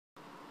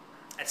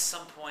at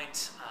some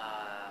point,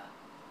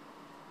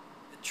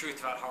 the truth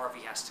about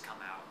Harvey has to come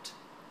out.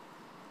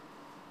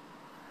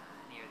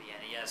 Near the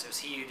end. Yes, it was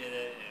he who did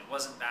it, and it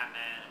wasn't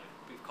Batman.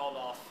 We've called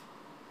off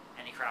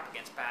any crap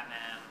against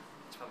Batman.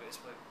 It's probably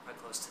quite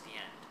close to the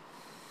end.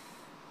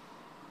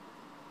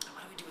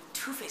 What do we do with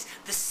Two-Face?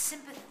 The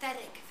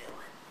sympathetic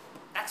villain.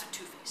 That's what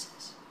Two-Face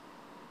is.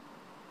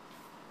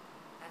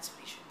 That's what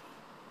he should be.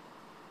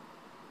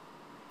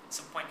 At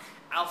some point,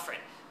 Alfred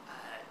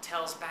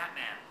tells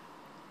Batman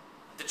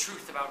the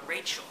truth about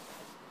Rachel.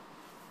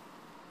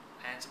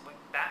 And at some point,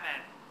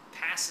 Batman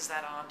passes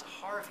that on to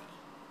Harvey.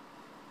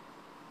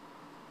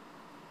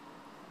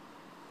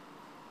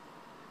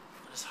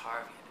 What does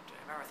Harvey end up doing?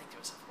 I remember thinking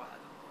to myself, wow,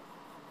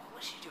 what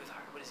does she do with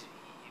Harvey? What is it?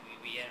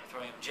 We end up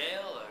throwing him in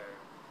jail, or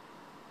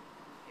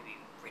maybe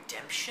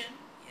redemption?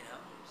 You know,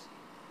 does he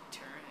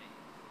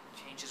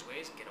change his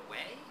ways and get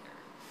away, or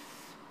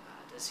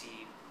does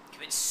he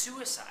commit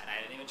suicide? I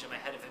had an image in my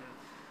head of him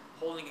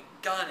holding a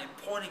gun and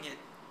pointing it,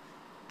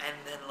 and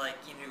then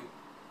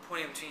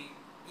pointing it between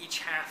each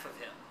half of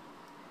him,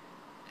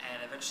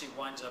 and eventually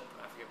winds up,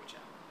 I forget which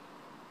half.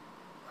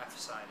 Left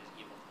side is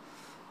evil.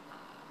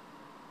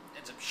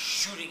 Ends up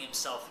shooting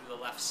himself through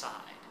the left side.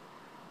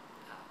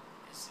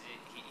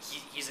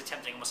 He's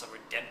attempting almost a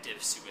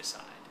redemptive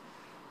suicide.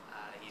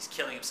 He's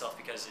killing himself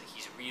because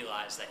he's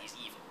realized that he's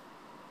evil.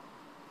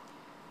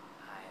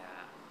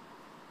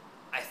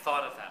 I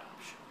thought of that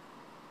option.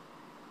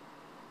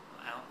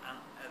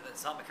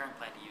 It's not my current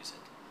plan to use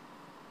it,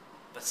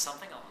 but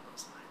something along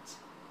those lines.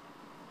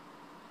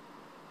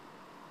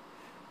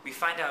 We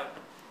find out.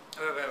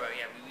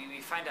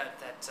 We find out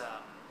that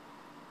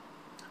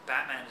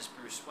Batman is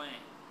Bruce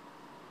Wayne.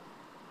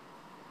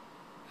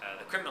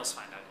 The criminals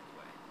find out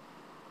anyway,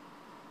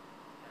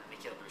 and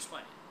they kill Bruce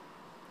Wayne,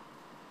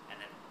 and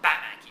then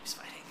Batman keeps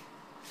fighting.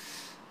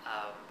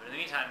 But in the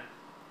meantime,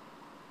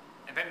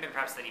 and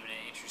perhaps that even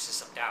introduces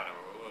some doubt.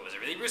 Or was it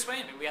really Bruce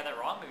Wayne? Maybe we had that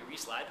wrong. Maybe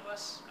Reese lied to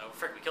us. Oh,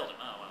 frick, we killed him.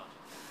 Oh well.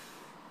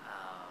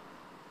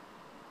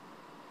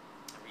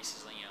 Reese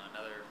is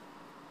another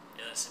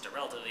innocent, a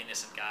relatively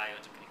innocent guy who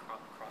ends up getting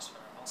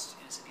crossfire. Also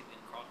innocent people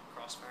getting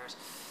crossfires.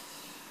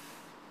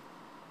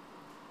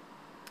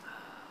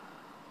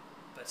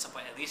 But at some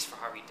point, at least for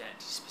Harvey Dent,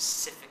 he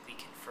specifically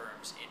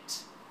confirms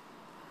it.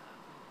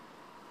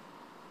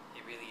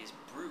 It really is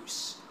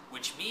Bruce,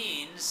 which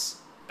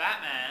means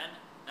Batman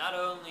not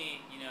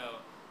only,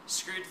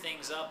 screwed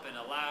things up and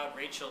allowed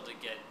Rachel to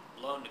get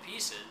blown to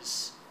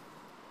pieces,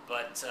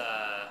 but,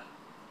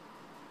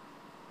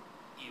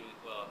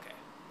 okay.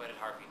 What did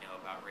Harvey know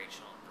about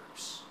Rachel and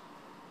Bruce?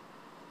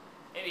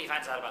 Maybe he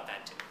finds out about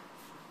that too.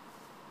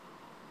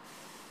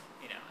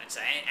 And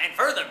say, and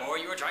furthermore,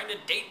 you were trying to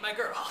date my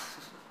girl.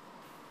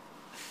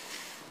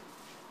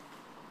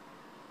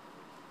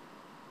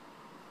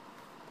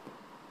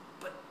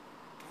 But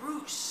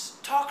Bruce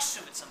talks to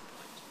him at some point.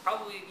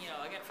 Probably,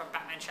 again from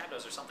Batman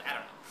Shadows or something. I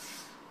don't know.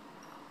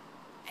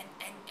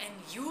 And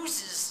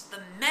uses the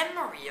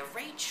memory of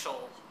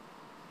Rachel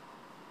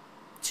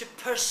to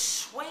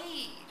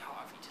persuade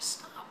Harvey to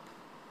stop.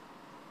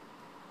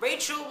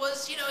 Rachel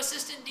was,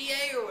 assistant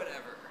DA or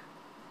whatever.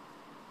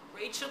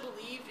 Rachel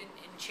believed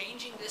in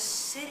changing this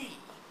city.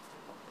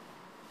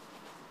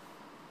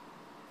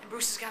 And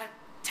Bruce has got to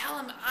tell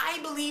him, I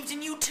believed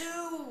in you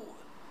too.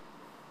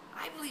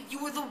 I believed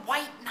you were the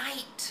White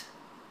Knight.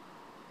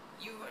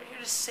 You were here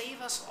to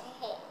save us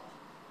all.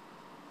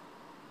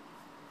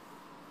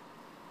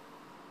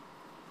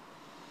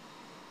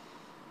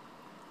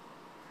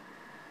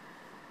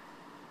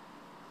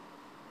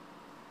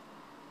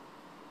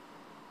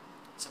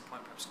 At some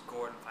point, perhaps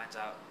Gordon finds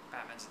out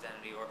Batman's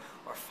identity, or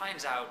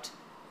finds out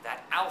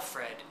that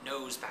Alfred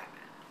knows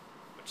Batman,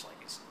 which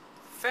is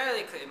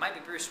fairly clear. It might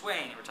be Bruce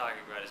Wayne we're talking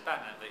about as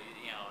Batman, but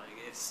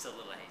it's still a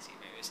little hazy,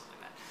 maybe something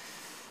like that.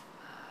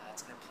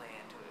 That's going to play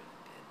into it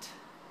a bit.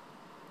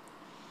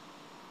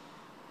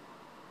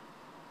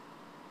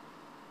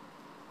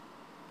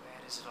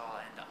 Where does it all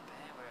end up?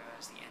 Where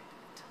is the end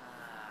of it?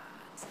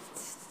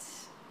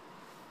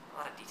 A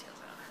lot of details.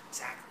 I don't know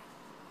exactly.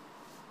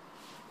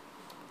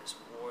 This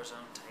war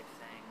zone type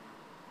thing.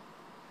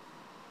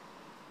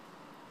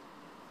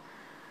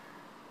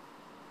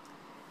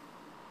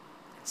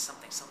 And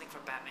something for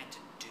Batman to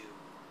do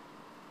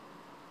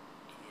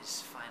in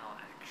his final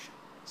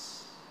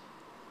actions.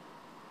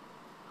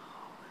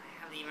 Oh,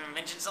 I haven't even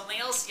mentioned something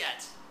else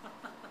yet.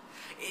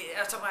 I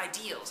was talking about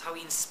ideals, how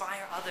we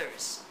inspire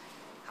others,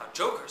 how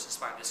Joker's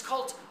inspired this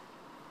cult.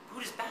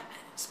 Who does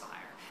Batman inspire?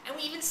 And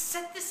we even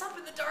set this up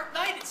in The Dark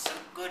Knight. It's so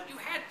good. You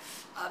had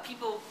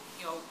people,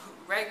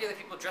 regular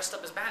people dressed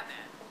up as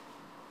Batman,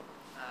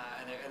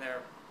 and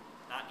they're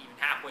not even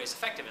halfway as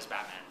effective as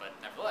Batman, but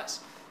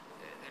nevertheless,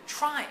 they're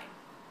trying.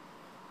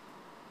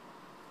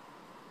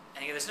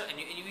 And again, and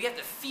you get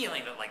the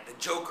feeling that the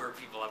Joker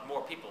people have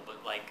more people,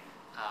 but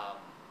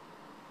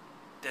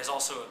there's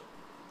also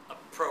a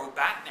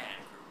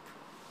pro-Batman group,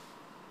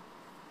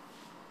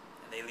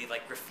 and they leave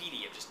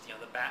graffiti of just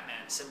the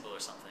Batman symbol or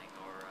something,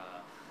 or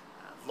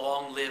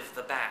long live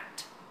the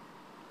Bat,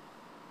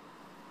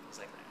 things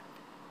like that.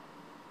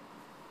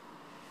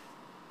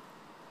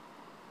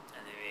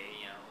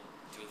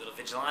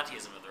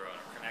 vigilantism of their own,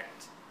 or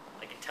connect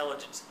like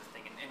intelligence to the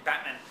thing. And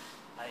Batman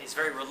is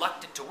very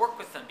reluctant to work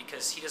with them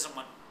because he doesn't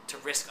want to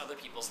risk other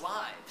people's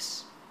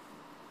lives.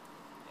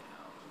 You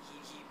know,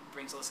 he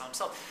brings all this on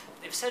himself.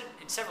 They've said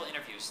in several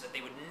interviews that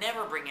they would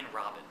never bring in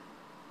Robin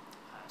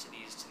to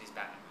these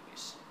Batman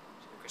movies,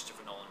 to the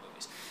Christopher Nolan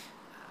movies,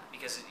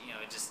 because it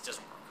just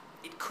doesn't work.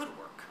 It could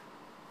work,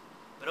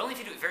 but only if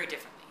you do it very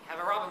differently. Have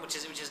a Robin which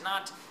is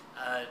not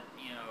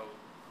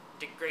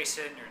Dick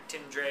Grayson or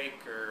Tim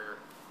Drake or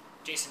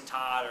Jason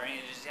Todd or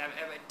any. Just have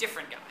a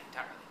different guy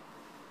entirely.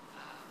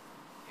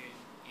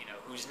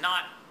 Who's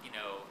not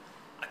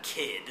a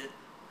kid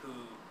who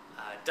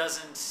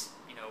doesn't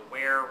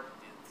wear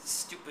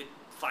stupid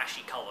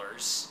flashy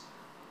colors.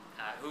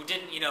 Who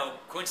didn't,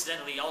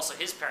 coincidentally, also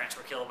his parents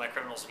were killed by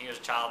criminals when he was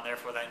a child, and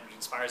therefore that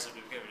inspires him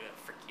to go,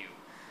 frick you.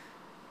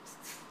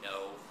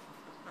 No.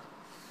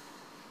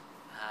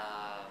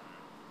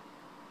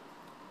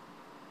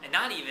 And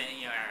not even,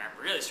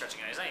 I'm really stretching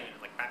it, he's not even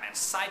like Batman's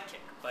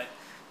sidekick, but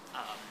a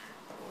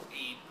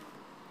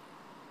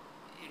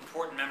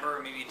important member,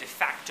 maybe a de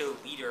facto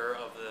leader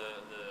of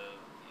the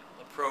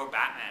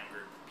pro-Batman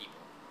group of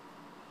people.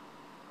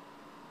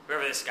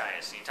 Whoever this guy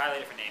is, an entirely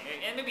different name,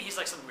 and maybe he's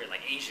like something weird,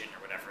 like Asian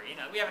or whatever.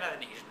 We haven't had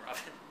an Asian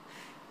Robin.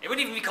 It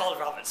wouldn't even be called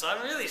Robin, so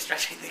I'm really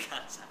stretching the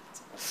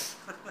concept.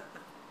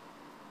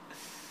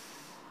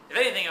 If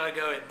anything, I would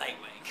go with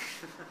Nightwing,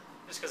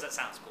 just because that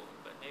sounds cool.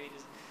 But maybe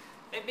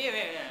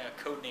a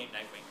code name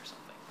Nightwing or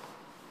something.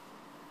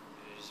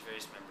 There's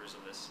various members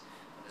of this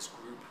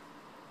group.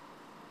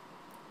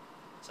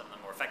 Some of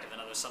them more effective than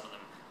others. Some of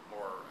them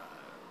more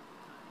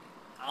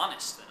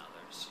honest than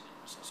others.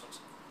 There's all sorts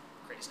of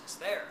craziness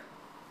there.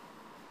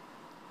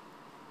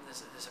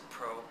 There's a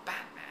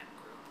pro-Batman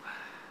group.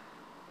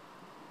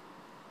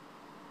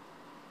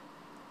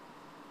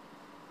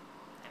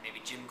 And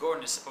maybe Jim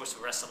Gordon is supposed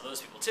to arrest some of those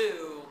people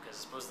too, because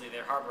supposedly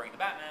they're harboring the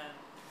Batman.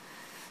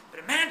 But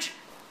imagine,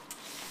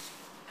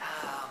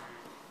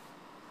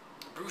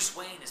 Bruce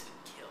Wayne has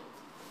been killed,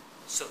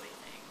 so they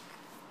think.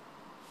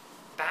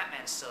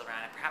 Batman's still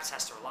around and perhaps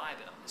has to rely a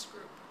bit on this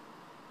group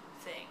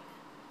thing.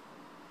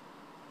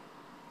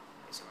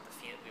 So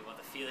we want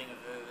the feeling of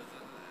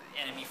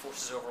the enemy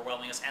forces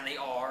overwhelming us, and they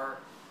are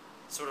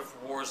sort of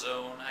war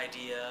zone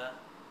idea.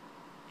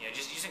 You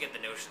don't get the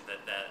notion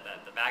that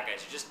the bad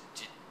guys are just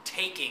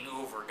taking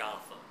over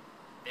Gotham.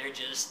 They're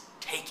just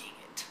taking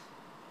it.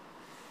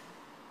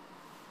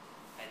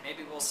 And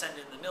maybe we'll send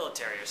in the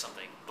military or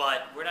something,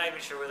 but we're not even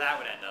sure where that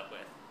would end up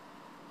with.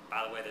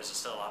 By the way, there's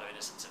still a lot of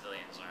innocent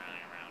civilians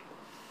running around.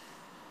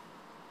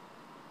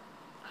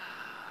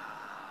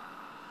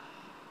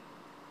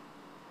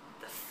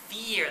 The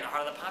fear in the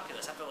heart of the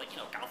populace after,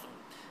 Gotham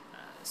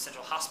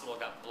Central Hospital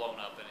got blown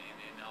up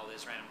and all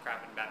this random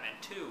crap in Batman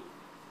 2.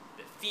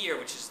 The fear,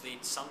 which has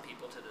leads some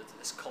people to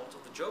this cult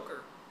of the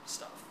Joker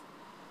stuff.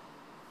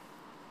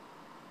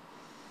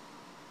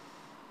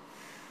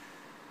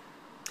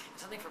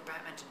 Something for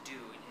Batman to do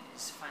in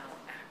his final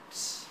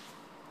acts.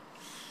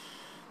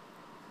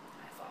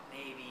 I thought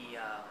maybe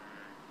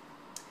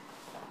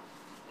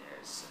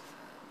there's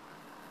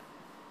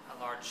a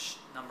large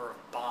number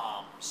of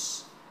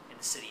bombs in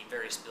the city in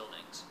various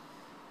buildings.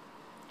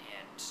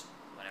 And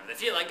whenever they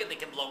feel like it, they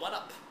can blow one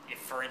up. If,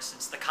 for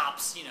instance, the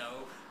cops,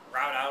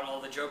 rout out all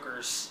the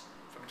Jokers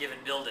from a given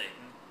building,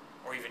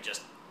 or even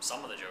just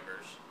some of the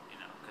Jokers,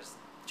 because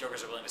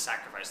Jokers are willing to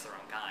sacrifice their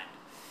own kind.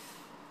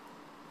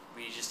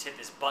 We just hit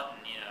this button,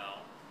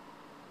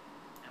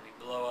 and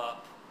we blow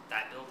up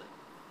that building.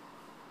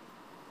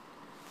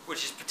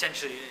 Which is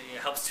potentially,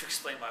 helps to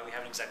explain why we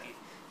haven't exactly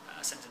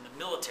sent in the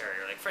military,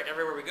 or frick,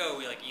 everywhere we go,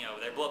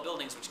 they blow up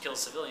buildings, which kills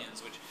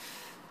civilians, which,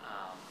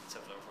 so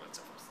forth,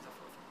 so forth, so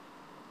forth.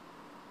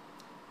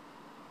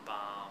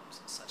 Bombs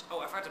and such. Oh,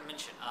 I forgot to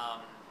mention,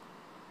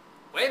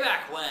 way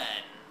back when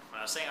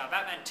I was saying about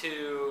Batman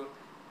 2,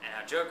 and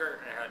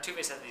how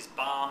Two-Face has these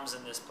bombs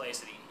in this place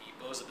that he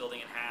blows the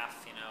building in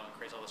half, and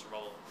creates all this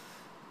rubble.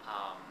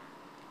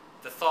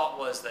 The thought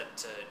was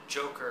that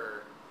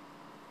Joker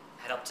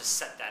had helped to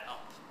set that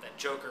up. That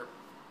Joker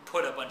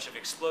put a bunch of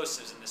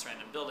explosives in this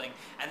random building,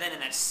 and then in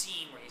that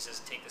scene where he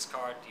says, "Take this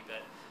card,"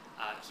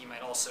 he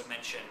might also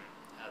mention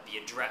the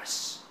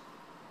address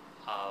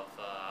of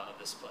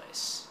this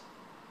place,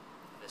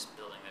 this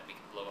building that we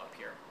can blow up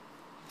here.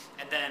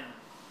 And then,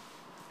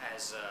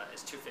 as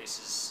Two-Face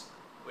is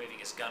waving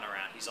his gun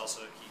around, he's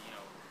also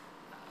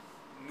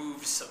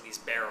moves some of these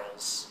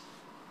barrels.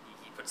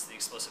 He puts the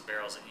explosive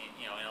barrels in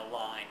a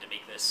line to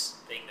make this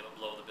thing that would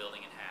blow the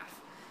building in half,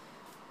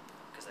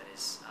 because that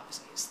is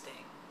obviously his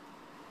thing.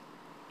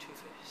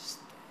 Two-Face